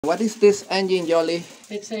What is this engine, Jolly?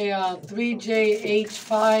 It's a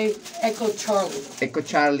 3JH5 Echo Charlie. Echo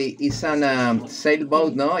Charlie is an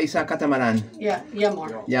sailboat, no? It's a catamaran. Yeah,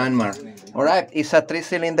 Yanmar. Yanmar. All right, it's a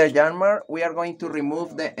 3-cylinder Yanmar. We are going to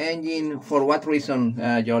remove the engine for what reason,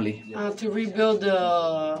 Jolly? To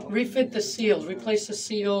refit the seals, replace the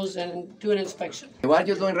seals, and do an inspection. What are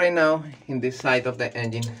you doing right now in this side of the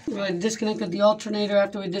engine? We disconnected the alternator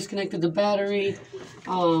after we disconnected the battery,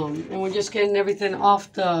 and we're just getting everything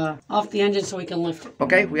off the engine so we can lift it.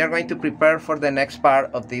 Okay, we are going to prepare for the next part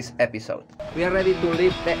of this episode. We are ready to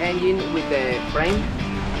lift the engine with the frame.